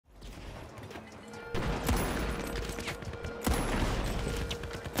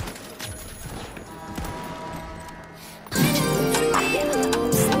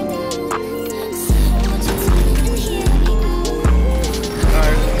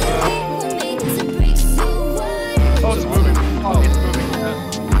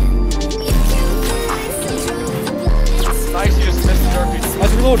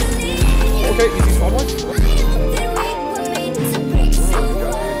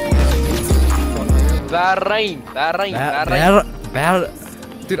Bahrain.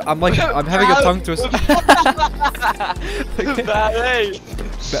 Dude, I'm having a tongue twister. Bahrain.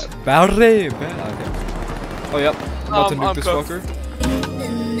 Bahrain. Okay. Oh yep. I'm about to nuke this cooked. fucker.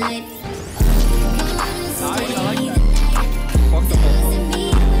 Nice, I like that. Fuck the fuck.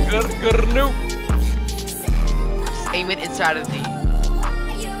 Good nuke. Aim it inside of the.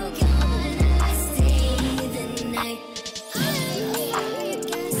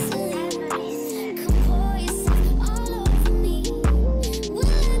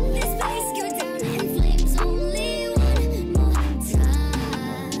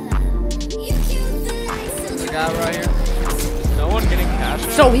 Guy right here. No one getting cash.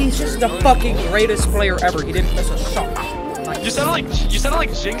 So he's just the fucking greatest player ever. He didn't miss a shot. You sounded like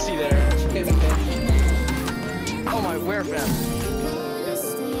Jinxie there. Oh my, where fam?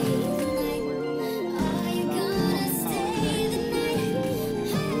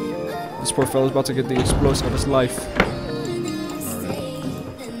 This poor fella's about to get the explosive of his life.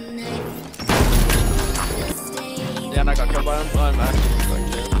 Yeah, and I got killed by him. I'm actually like,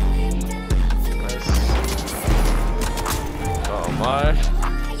 nice. Oh my.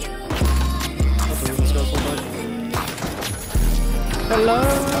 Hello.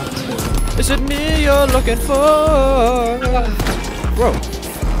 Is it me you're looking for? Bro.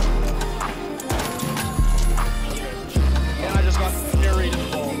 Yeah, I just got carried in the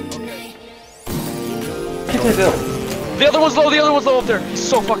ball. Okay. Get that bill. The other one's low up there. He's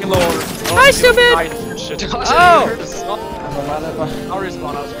so fucking low over. Oh, Hi, stupid! Shit. Oh! I'm a motherfucker. I'll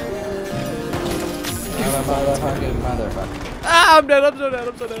respawn. Ah, I'm dead. I'm so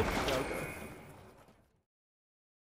dead.